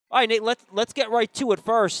All right, Nate, let's get right to it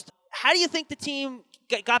first. How do you think the team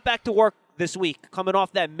got back to work this week, coming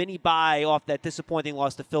off that mini bye, off that disappointing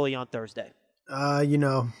loss to Philly on Thursday?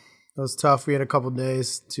 It was tough. We had a couple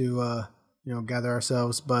days to, gather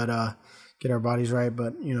ourselves, but get our bodies right.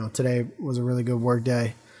 But, today was a really good work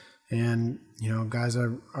day. And, guys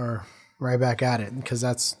are right back at it because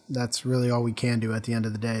that's really all we can do at the end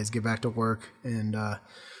of the day is get back to work. And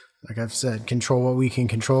like I've said, control what we can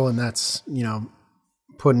control. And that's,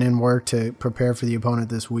 putting in work to prepare for the opponent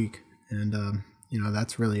this week. And,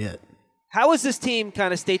 that's really it. How has this team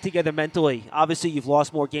kind of stayed together mentally? Obviously, you've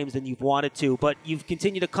lost more games than you've wanted to, but you've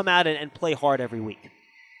continued to come out and play hard every week.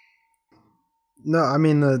 No, I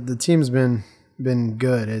mean, the team's been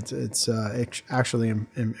good. It's actually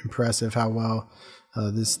impressive how well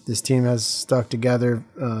this team has stuck together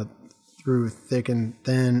through thick and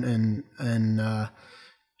thin, and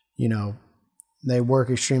they work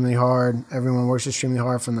extremely hard. Everyone works extremely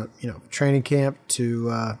hard from the training camp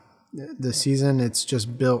to the season. It's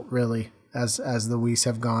just built really as the weeks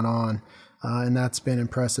have gone on, and that's been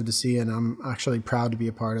impressive to see. And I'm actually proud to be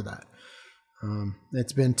a part of that.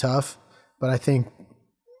 It's been tough, but I think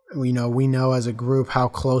we know as a group how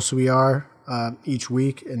close we are each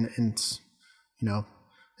week, and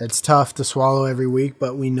it's tough to swallow every week,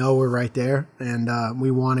 but we know we're right there, and we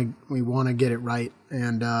want to get it right,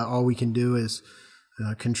 and all we can do is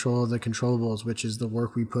control the controllables, which is the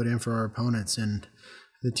work we put in for our opponents, and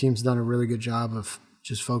the team's done a really good job of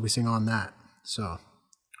just focusing on that. So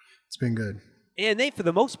it's been good. And Nate, for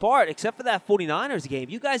the most part, except for that 49ers game,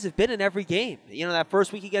 you guys have been in every game. That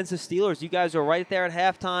first week against the Steelers, you guys are right there at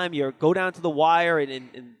halftime. You go down to the wire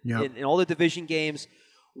in all the division games.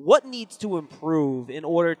 What needs to improve in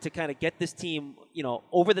order to kind of get this team,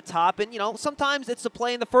 over the top? And, sometimes it's the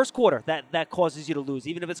play in the first quarter that causes you to lose,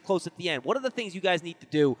 even if it's close at the end. What are the things you guys need to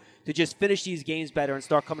do to just finish these games better and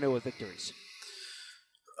start coming in with victories?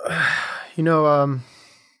 We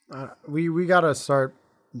got to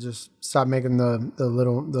stop making the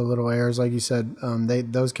little errors, like you said.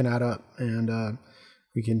 Those can add up, and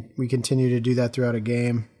we continue to do that throughout a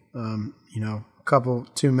game. A couple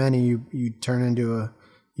too many, you turn into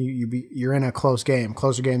you're in a closer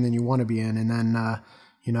game than you want to be in, and then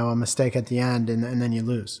a mistake at the end, and then you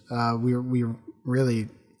lose. We really,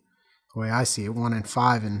 the way I see it,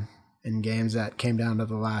 1-5 in games that came down to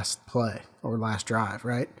the last play or last drive,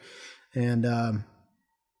 right? And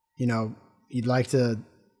you'd like to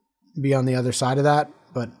be on the other side of that,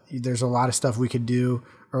 but there's a lot of stuff we could do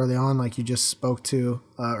early on, like you just spoke to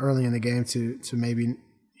early in the game, to maybe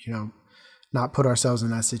not put ourselves in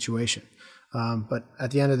that situation. But at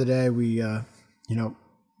the end of the day, we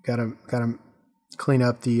gotta clean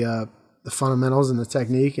up the fundamentals and the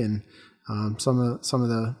technique and some of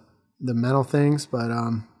the mental things. But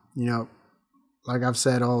like I've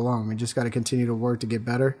said all along, we just got to continue to work to get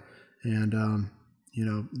better, and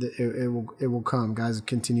it will come. Guys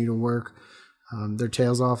continue to work their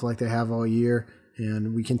tails off like they have all year,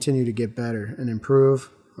 and we continue to get better and improve.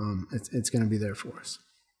 It's going to be there for us.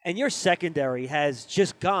 And your secondary has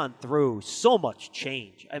just gone through so much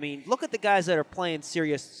change. I mean, look at the guys that are playing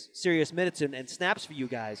serious minutes and snaps for you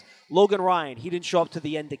guys. Logan Ryan, he didn't show up to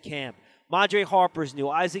the end of camp. Madre Harper's new.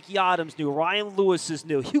 Isaac Yadam's new. Ryan Lewis is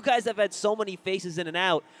new. You guys have had so many faces in and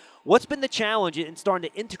out. What's been the challenge in starting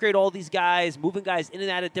to integrate all these guys, moving guys in and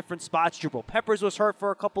out of different spots? Jabril Peppers was hurt for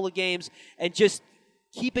a couple of games, and just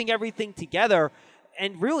keeping everything together.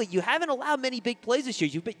 And really, you haven't allowed many big plays this year.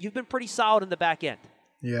 You've been pretty solid in the back end.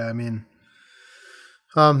 Yeah, I mean,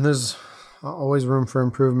 there's always room for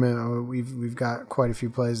improvement. We've got quite a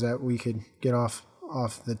few plays that we could get off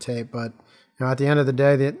the tape, but at the end of the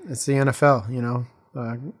day, it's the NFL.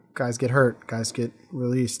 Guys get hurt, guys get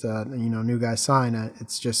released, new guys sign.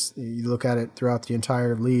 It's just, you look at it throughout the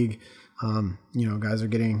entire league. Guys are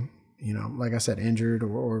getting, like I said, injured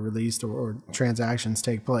or released, or transactions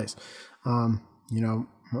take place.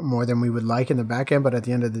 More than we would like in the back end, but at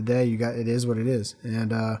the end of the day, it is what it is,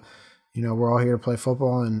 and we're all here to play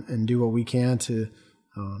football and do what we can to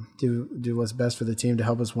do what's best for the team to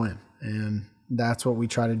help us win, and that's what we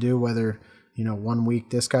try to do. Whether 1 week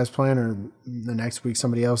this guy's playing or the next week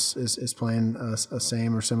somebody else is playing a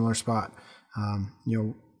same or similar spot,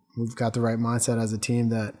 we've got the right mindset as a team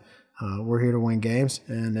that we're here to win games,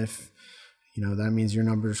 and if that means your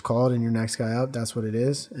number is called and your next guy up, that's what it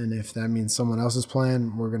is. And if that means someone else is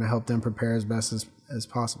playing, we're going to help them prepare as best as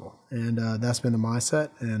possible. And that's been the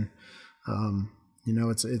mindset. And,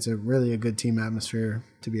 it's a really a good team atmosphere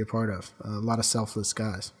to be a part of. A lot of selfless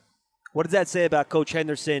guys. What does that say about Coach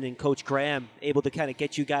Henderson and Coach Graham, able to kind of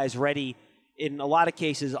get you guys ready in a lot of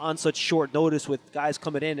cases on such short notice with guys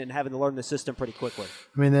coming in and having to learn the system pretty quickly.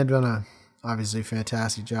 I mean, they've done a obviously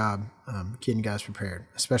fantastic job getting guys prepared,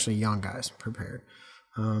 especially young guys prepared.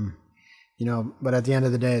 But at the end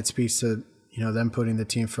of the day, it speaks to them putting the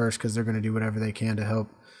team first because they're going to do whatever they can to help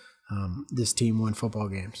this team win football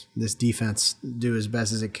games. This defense do as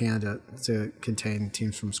best as it can to contain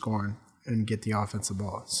teams from scoring and get the offense the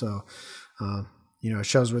ball. So, it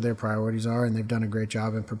shows where their priorities are, and they've done a great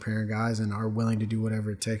job in preparing guys and are willing to do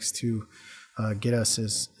whatever it takes to get us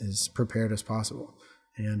as prepared as possible.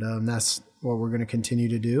 And that's what we're going to continue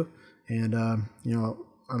to do. And,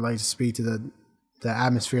 I'd like to speak to the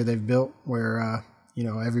atmosphere they've built where,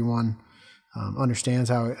 everyone understands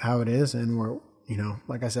how it is. And we're,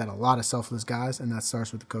 like I said, a lot of selfless guys, and that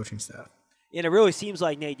starts with the coaching staff. And it really seems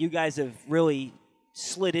like, Nate, you guys have really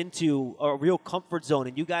slid into a real comfort zone,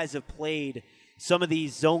 and you guys have played some of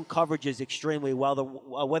these zone coverages extremely well,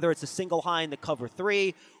 whether it's a single high in the cover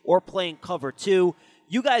 3 or playing cover 2.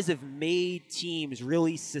 You guys have made teams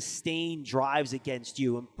really sustain drives against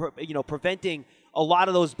you and, preventing a lot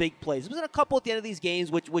of those big plays. There's been a couple at the end of these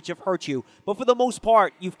games which have hurt you, but for the most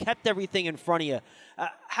part, you've kept everything in front of you.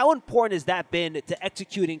 How important has that been to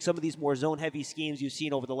executing some of these more zone-heavy schemes you've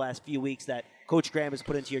seen over the last few weeks that Coach Graham has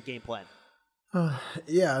put into your game plan?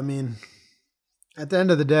 Yeah, I mean, at the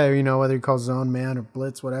end of the day, whether he calls zone, man, or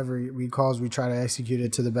blitz, whatever he calls, we try to execute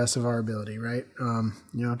it to the best of our ability, right?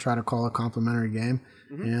 Try to call a complimentary game.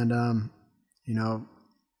 Mm-hmm. And,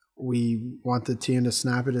 we want the team to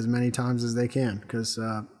snap it as many times as they can because,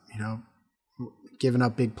 giving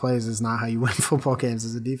up big plays is not how you win football games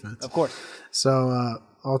as a defense. Of course. So,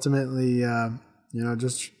 ultimately,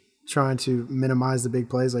 just trying to minimize the big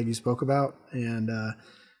plays like you spoke about and,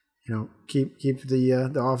 keep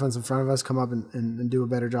the offense in front of us, come up and do a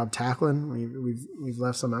better job tackling. We've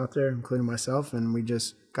left some out there, including myself, and we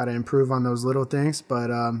just got to improve on those little things.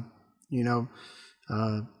 But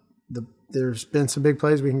there's been some big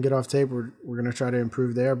plays we can get off tape. We're going to try to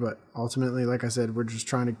improve there, but ultimately, like I said, we're just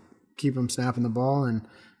trying to keep them snapping the ball and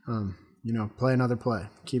play another play,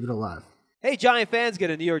 keep it alive. Hey, Giant fans, get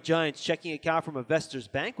a New York Giants checking account from Investors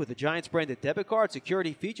Bank with a Giants branded debit card,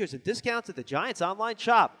 security features, and discounts at the Giants online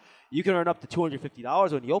shop. You can earn up to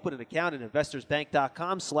 $250 when you open an account at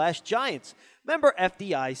investorsbank.com/Giants. Member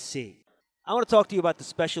FDIC. I want to talk to you about the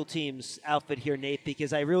special teams outfit here, Nate,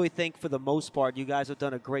 because I really think for the most part you guys have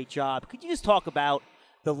done a great job. Could you just talk about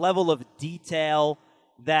the level of detail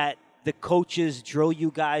that the coaches drill you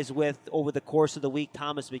guys with over the course of the week?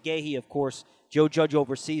 Thomas McGahee, of course, Joe Judge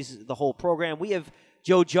oversees the whole program. We have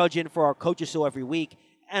Joe Judge in for our coaches show every week.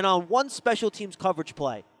 And on one special teams coverage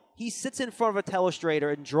play, he sits in front of a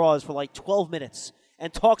telestrator and draws for like 12 minutes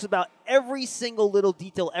and talks about every single little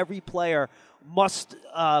detail every player must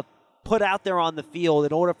put out there on the field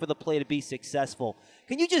in order for the play to be successful.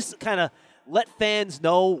 Can you just kind of let fans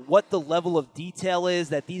know what the level of detail is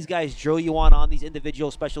that these guys drill you on these individual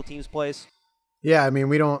special teams plays? Yeah, I mean,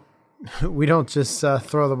 we don't just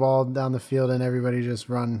throw the ball down the field and everybody just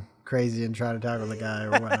run crazy and try to tackle the guy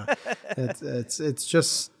or whatnot. It's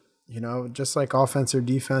just, just like offense or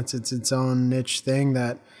defense, it's its own niche thing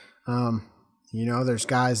that, there's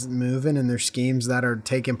guys moving and there's schemes that are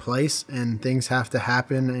taking place and things have to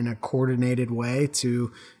happen in a coordinated way to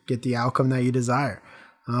get the outcome that you desire.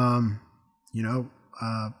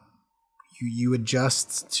 You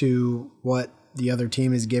adjust to what the other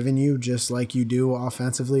team is giving you just like you do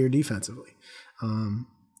offensively or defensively.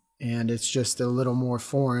 And it's just a little more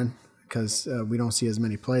foreign because we don't see as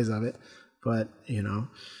many plays of it. But,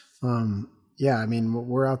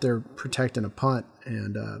 we're out there protecting a punt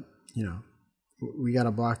and, we got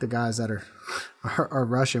to block the guys that are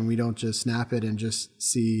rushing. We don't just snap it and just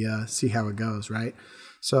see how it goes, right?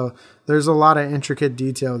 So there's a lot of intricate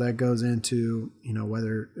detail that goes into,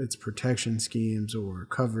 whether it's protection schemes or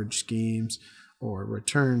coverage schemes or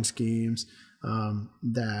return schemes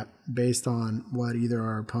that based on what either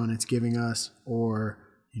our opponent's giving us or,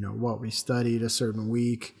 what we studied a certain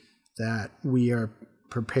week that we are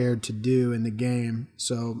prepared to do in the game.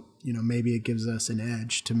 So, maybe it gives us an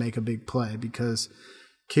edge to make a big play because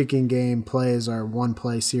kicking game plays are one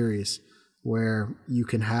play series where you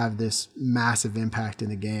can have this massive impact in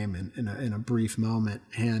the game in a brief moment.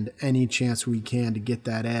 And any chance we can to get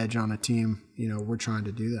that edge on a team, we're trying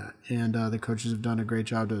to do that. And the coaches have done a great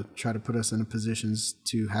job to try to put us in positions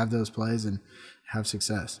to have those plays and have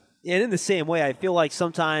success. And in the same way, I feel like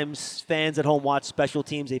sometimes fans at home watch special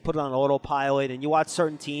teams, they put it on autopilot, and you watch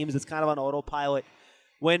certain teams, it's kind of on autopilot.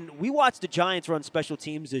 When we watch the Giants run special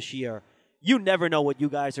teams this year, you never know what you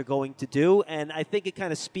guys are going to do, and I think it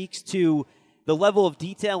kind of speaks to the level of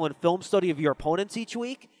detail and film study of your opponents each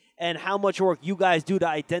week. and how much work you guys do to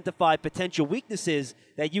identify potential weaknesses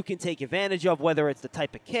that you can take advantage of, whether it's the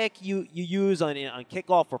type of kick you use on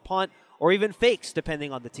kickoff or punt, or even fakes,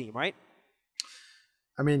 depending on the team, right?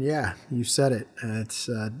 I mean, yeah, you said it. It's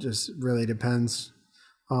just really depends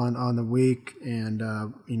on the week, and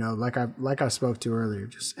like I spoke to earlier,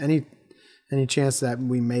 just any chance that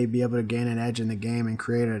we may be able to gain an edge in the game and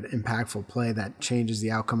create an impactful play that changes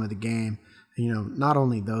the outcome of the game. Not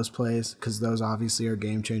only those plays, because those obviously are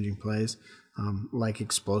game-changing plays, like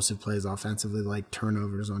explosive plays offensively, like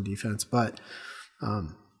turnovers on defense, but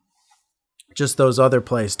just those other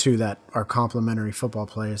plays too that are complementary football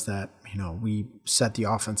plays that, we set the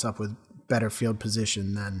offense up with better field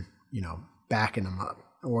position than, backing them up,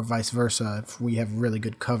 or vice versa. If we have really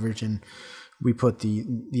good coverage and we put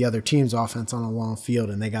the other team's offense on a long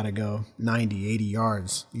field and they got to go 90, 80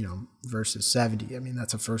 yards, versus 70. I mean,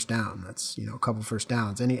 that's a first down. That's, a couple first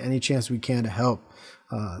downs. Any chance we can to help,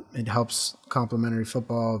 it helps complementary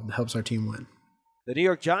football, helps our team win. The New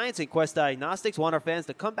York Giants and Quest Diagnostics want our fans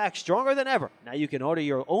to come back stronger than ever. Now you can order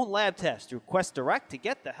your own lab test through Quest Direct to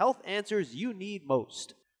get the health answers you need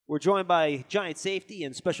most. We're joined by Giant safety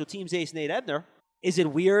and special teams ace Nate Ebner. Is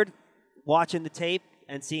it weird watching the tape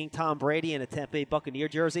and seeing Tom Brady in a Tampa Bay Buccaneer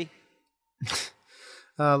jersey?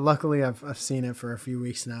 Luckily, I've seen it for a few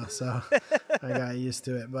weeks now, so I got used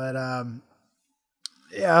to it. But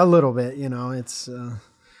yeah, a little bit.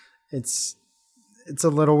 It's a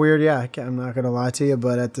little weird. Yeah, I'm not gonna lie to you,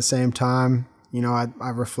 but at the same time, I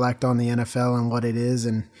reflect on the NFL and what it is,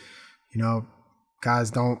 and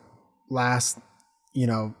guys don't last,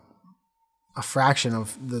 a fraction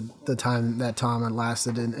of the time that Tom had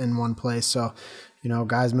lasted in one place. So,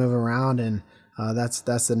 guys move around, and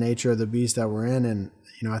that's the nature of the beast that we're in. And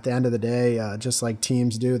at the end of the day, just like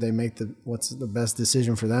teams do, they make what's the best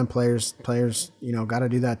decision for them. Players, got to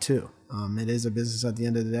do that too. It is a business at the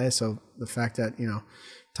end of the day. So the fact that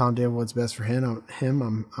Tom did what's best for him,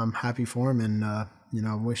 I'm happy for him,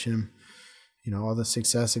 and wish him all the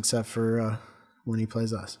success except for when he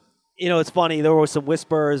plays us. It's funny. There were some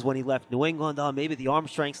whispers when he left New England. Oh, maybe the arm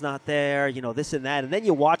strength's not there, this and that. And then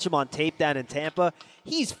you watch him on tape down in Tampa.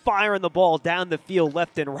 He's firing the ball down the field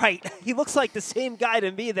left and right. He looks like the same guy to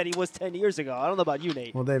me that he was 10 years ago. I don't know about you,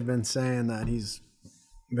 Nate. Well, they've been saying that he's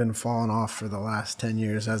been falling off for the last 10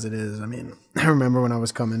 years as it is. I mean, I remember when I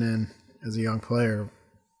was coming in as a young player,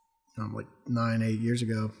 like 8 years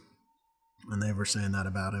ago, and they were saying that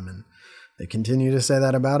about him. And they continue to say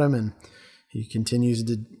that about him, and he continues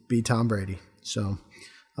to be Tom Brady. So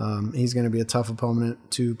he's going to be a tough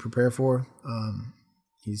opponent to prepare for.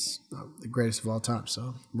 He's the greatest of all time.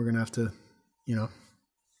 So we're going to have to,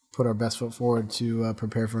 put our best foot forward to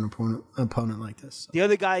prepare for an opponent like this. So. The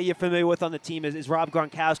other guy you're familiar with on the team is Rob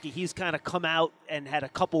Gronkowski. He's kind of come out and had a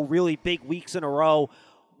couple really big weeks in a row.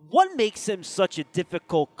 What makes him such a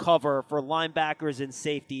difficult cover for linebackers and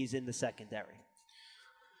safeties in the secondary?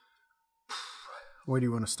 Where do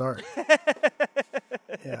you want to start?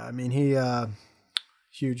 Yeah, I mean, he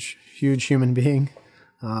huge human being,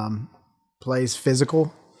 plays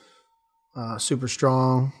physical, super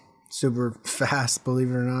strong, super fast, believe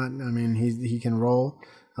it or not. I mean, he can roll,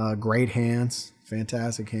 great hands,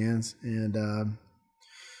 fantastic hands, and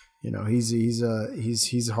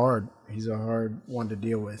he's hard. He's a hard one to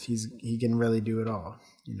deal with. He can really do it all.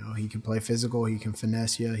 He can play physical, he can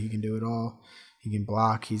finesse you, he can do it all. He can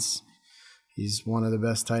block. He's one of the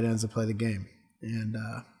best tight ends to play the game, and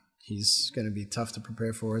he's going to be tough to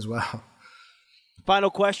prepare for as well.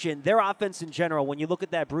 Final question. Their offense in general, when you look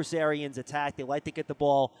at that Bruce Arians attack, they like to get the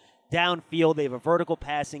ball downfield. They have a vertical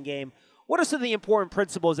passing game. What are some of the important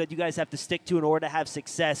principles that you guys have to stick to in order to have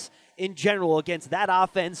success in general against that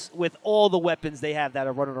offense with all the weapons they have that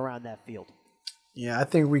are running around that field? Yeah, I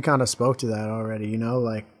think we kind of spoke to that already,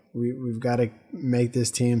 like we've got to make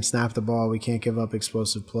this team snap the ball. We can't give up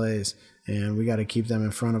explosive plays, and we got to keep them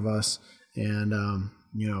in front of us and,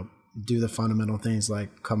 do the fundamental things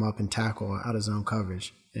like come up and tackle out of zone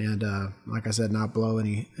coverage. And like I said, not blow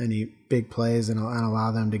any big plays and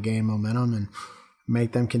allow them to gain momentum and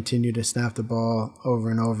make them continue to snap the ball over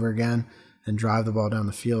and over again and drive the ball down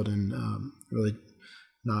the field and really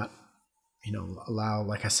not, allow,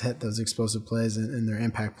 like I said, those explosive plays and their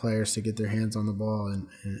impact players to get their hands on the ball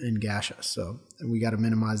and gash us. So we got to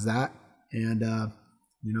minimize that. And,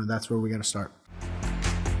 that's where we got to start.